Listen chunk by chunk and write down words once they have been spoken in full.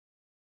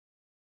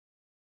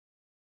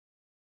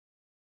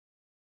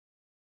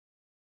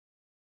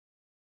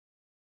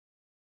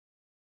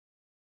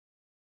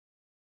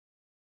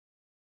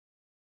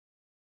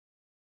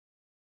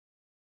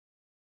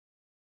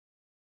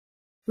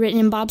Written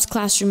in Bob's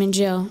classroom in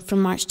jail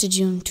from March to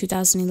June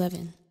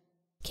 2011.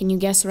 Can you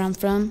guess where I'm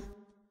from?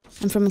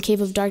 I'm from a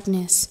cave of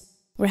darkness,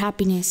 where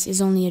happiness is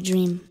only a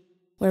dream,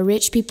 where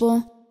rich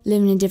people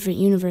live in a different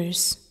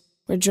universe,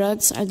 where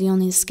drugs are the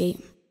only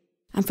escape.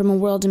 I'm from a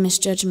world of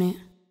misjudgment.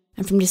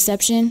 I'm from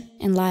deception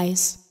and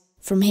lies,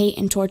 from hate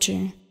and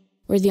torture,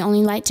 where the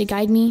only light to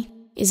guide me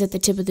is at the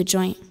tip of the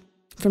joint,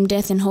 from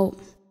death and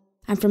hope.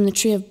 I'm from the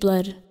tree of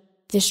blood.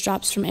 This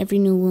drops from every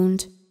new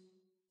wound.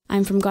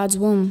 I'm from God's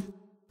womb.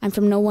 I'm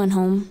from no one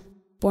home,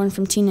 born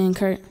from Tina and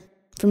Kurt,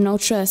 from no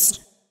trust,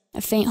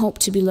 a faint hope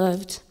to be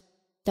loved,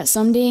 that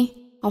someday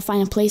I'll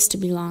find a place to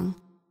belong.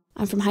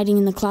 I'm from hiding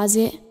in the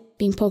closet,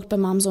 being poked by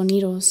mom's own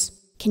needles.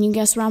 Can you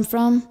guess where I'm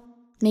from?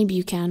 Maybe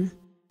you can,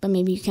 but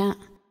maybe you can't.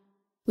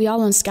 We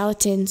all own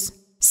skeletons,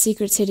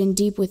 secrets hidden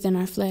deep within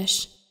our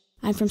flesh.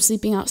 I'm from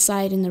sleeping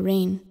outside in the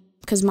rain,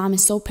 because mom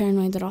is so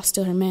paranoid that I'll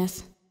steal her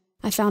meth.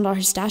 I found all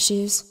her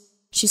stashes.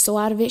 She's so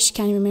out of it she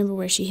can't even remember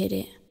where she hid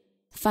it.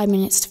 5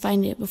 minutes to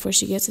find it before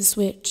she gets a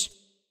switch.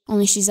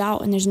 Only she's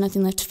out and there's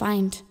nothing left to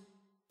find.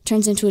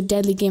 Turns into a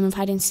deadly game of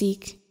hide and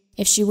seek.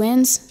 If she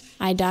wins,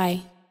 I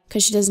die,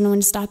 because she doesn't know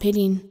when to stop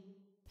hitting.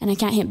 And I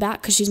can't hit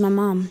back because she's my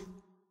mom.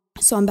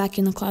 So I'm back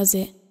in the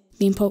closet,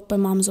 being poked by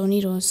mom's own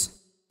needles.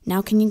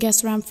 Now can you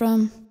guess where I'm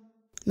from?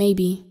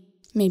 Maybe,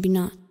 maybe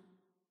not.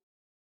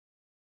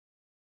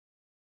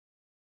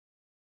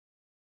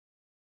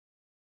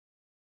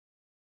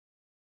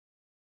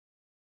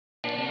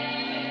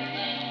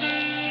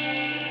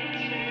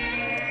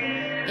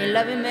 In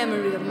loving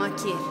memory of my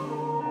kid,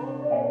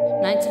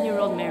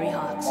 19-year-old Mary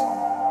Hawks.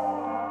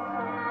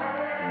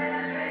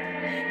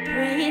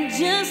 Praying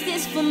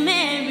justice for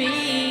Mary.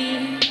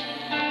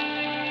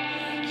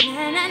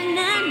 Na na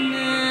na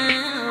na.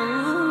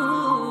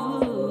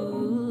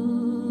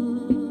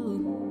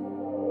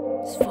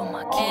 It's for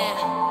my kid.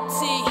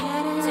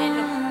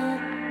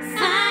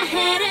 I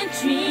had a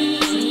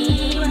dream.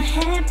 You were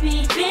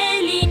happy,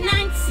 barely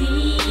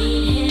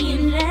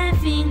 19.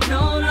 Laughing,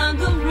 no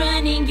longer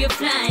running, you're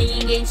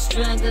flying, ain't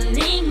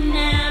struggling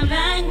now.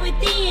 Lying with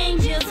the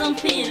angels on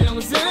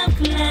pillows of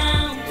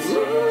clouds.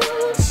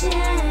 Ooh,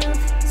 child,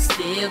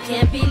 still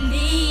can't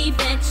believe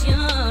that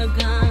you're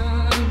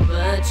gone,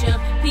 but your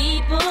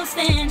people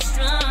stand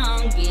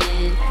strong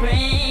and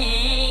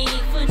pray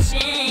for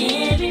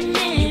change.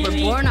 You were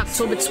born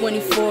October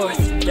 24th,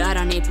 you died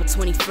on April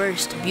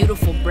 21st. A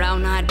beautiful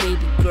brown-eyed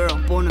baby girl,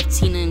 born of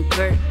Tina and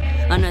Kurt.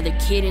 Another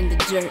kid in the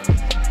dirt.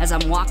 As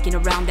I'm walking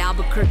around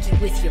Albuquerque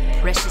with your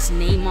precious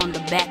name on the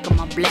back of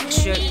my black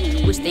shirt.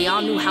 Wish they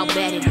all knew how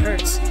bad it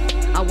hurts.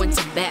 I went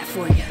to bat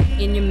for you.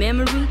 In your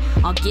memory,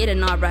 I'll get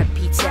an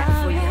R.I.P. tap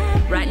for you.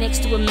 Right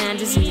next to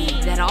Amanda's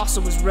name, that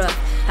also was rough.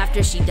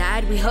 After she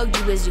died, we hugged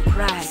you as you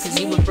cried, cause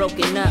you were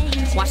broken up.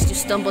 Watched you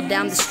stumble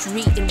down the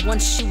street in one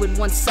shoe and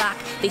one sock.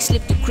 They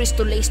slipped you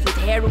crystal laced with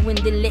heroin,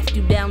 then left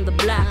you down the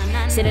block.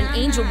 Said an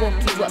angel woke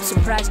you up,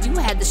 surprised you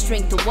had the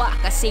strength to walk.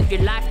 I saved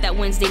your life that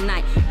Wednesday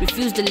night,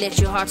 refused to let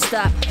your heart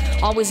stop.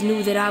 Always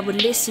knew that I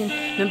would listen.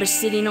 Remember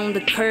sitting on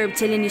the curb,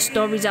 telling you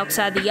stories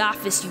outside the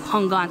office. You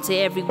hung on to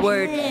every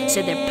word,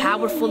 said they're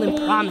powerful and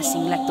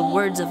promising like the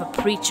words of a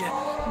preacher.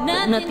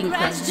 But nothing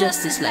cries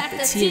justice like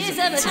the tears of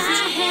a teacher.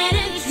 I had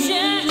a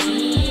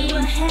dream, you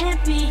were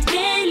happy,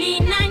 barely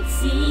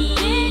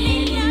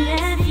 19.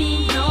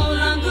 Laughing, no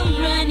longer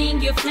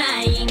running, you're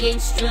flying,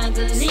 ain't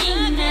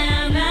struggling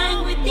now.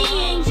 Lying with the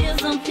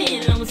angels on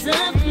pillows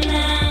of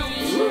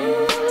clouds.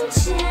 Ooh,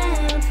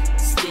 child,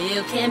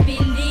 still can't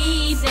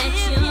believe that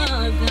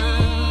you're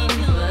gone,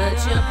 but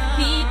your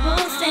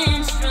people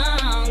stand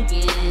strong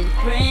and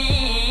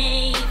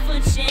pray for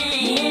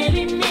change.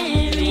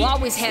 You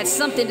always had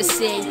something to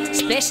say,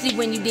 especially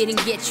when you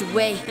didn't get your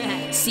way.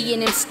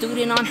 Seeing him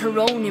student on her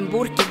own in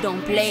Albuquerque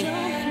don't play.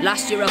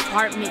 Lost your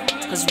apartment,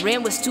 cause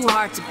rent was too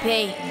hard to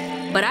pay.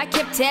 But I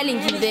kept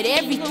telling you that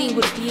everything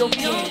would be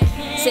okay.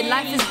 Said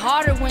life is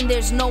harder when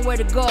there's nowhere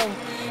to go.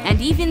 And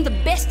even the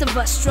best of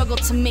us struggle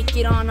to make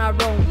it on our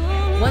own.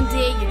 One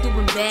day you're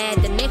doing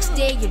bad, the next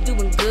day you're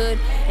doing good.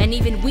 And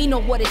even we know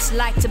what it's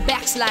like to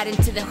backslide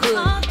into the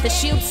hood. The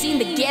shield seen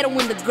the ghetto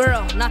in the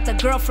girl, not the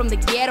girl from the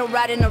ghetto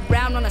riding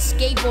around on a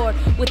skateboard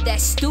with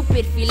that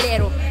stupid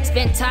filero.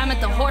 Spent time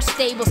at the horse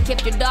stables,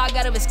 kept your dog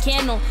out of his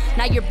kennel.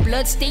 Now your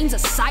blood stains a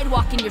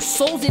sidewalk and your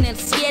soul's in el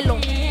cielo.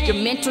 Your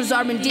mentors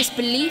are in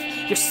disbelief,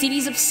 your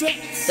city's upset.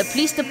 The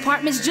police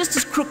department's just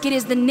as crooked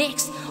as the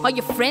next. All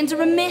your friends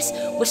are a mess,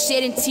 we're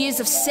shedding tears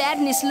of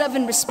sadness, love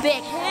and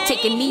respect.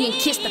 Take a knee and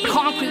kiss the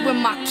concrete when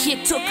my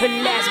kid took her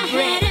last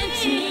breath. I had a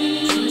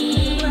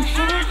dream, you were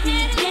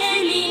happy,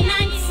 barely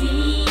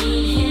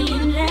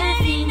 19.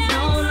 Laughing,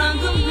 no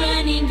longer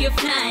running, you're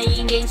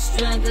flying, ain't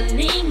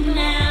struggling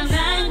now.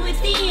 Lying with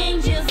the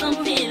angels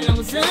on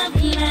pillows of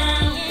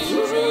clouds.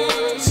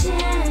 Ooh,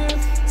 child,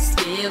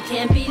 still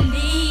can't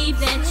believe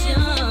that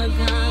you're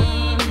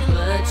gone,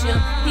 but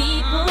your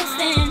people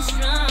stand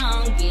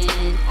strong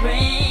and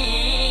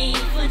pray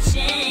for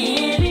change.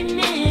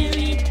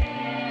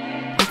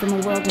 I'm from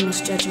a world of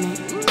misjudgment.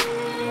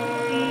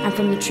 I'm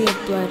from the tree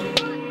of blood.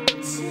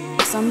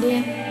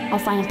 Someday, I'll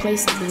find a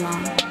place to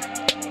belong.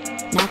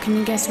 Now can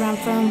you guess where I'm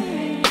from?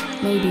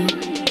 Maybe,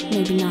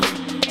 maybe not.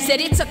 Said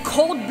it's a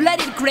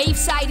cold-blooded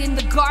gravesite in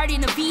the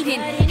Garden of Eden.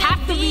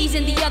 Half the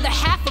reason the other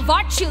half of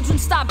our children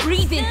stop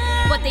breathing.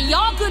 But they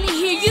all gonna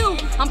hear you.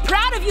 I'm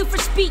proud of you for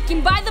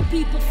speaking by the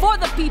people, for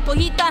the people.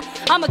 Hita,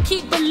 I'ma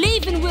keep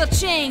believing we'll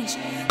change.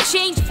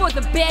 Change for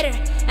the better.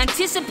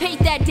 Anticipate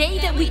that day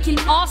that we can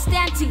all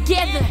stand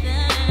together.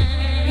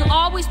 You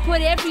always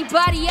put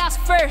everybody else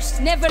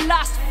first. Never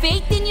lost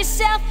faith in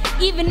yourself,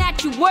 even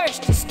at your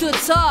worst. You stood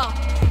tall.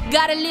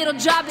 Got a little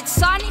job at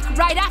Sonic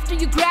right after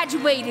you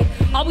graduated.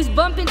 Always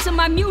bump into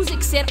my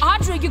music, said,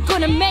 Audra, you're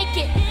gonna make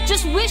it.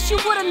 Just wish you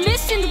would've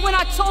listened when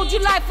I told you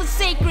life was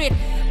sacred.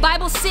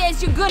 Bible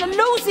says you're gonna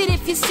lose it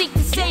if you seek to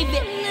save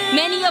it.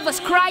 Many of us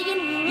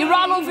crying, you're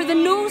all over the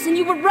news, and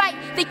you were right.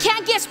 They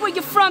can't guess where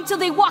you're from till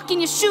they walk in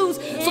your shoes.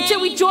 So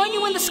till we join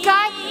you in the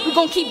sky, we're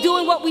gonna keep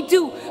doing what we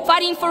do.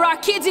 Fighting for our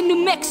kids in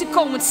New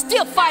Mexico and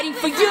still fighting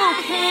for you.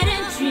 I had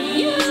a dream,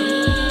 you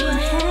were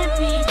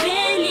happy,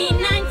 barely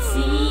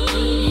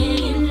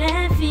 19.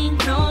 Laughing,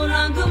 no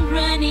longer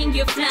running,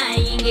 you're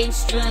flying, ain't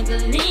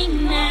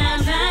struggling now.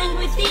 Flying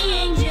with the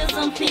angels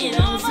on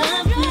pillows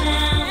of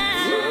clouds.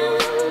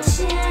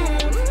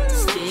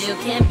 Still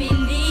can't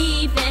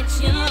believe that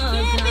you're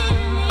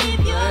gone,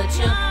 but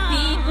your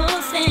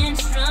people stand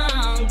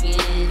strong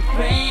and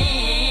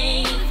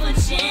pray for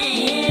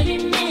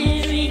change.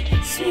 Mary,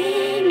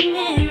 sweet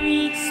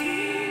Mary,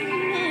 sweet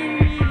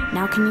Mary.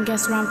 Now can you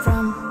guess where I'm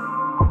from?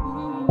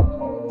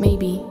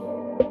 Maybe,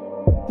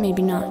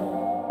 maybe not.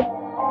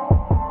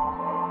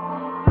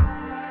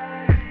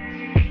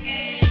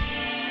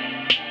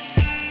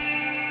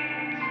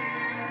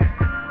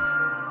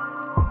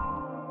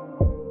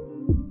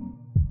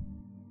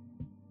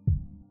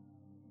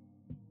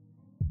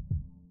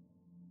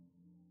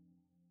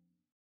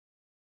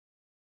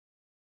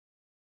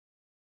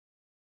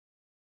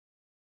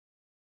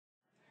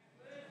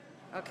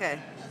 Okay,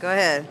 go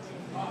ahead.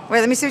 Wait,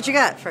 let me see what you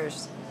got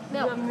first.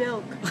 Milk.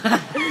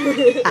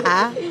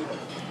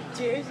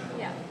 Cheers.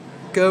 Yeah.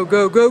 Go,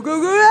 go, go,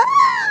 go, go.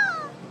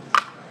 Ah!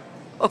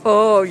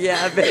 Oh,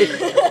 yeah, baby.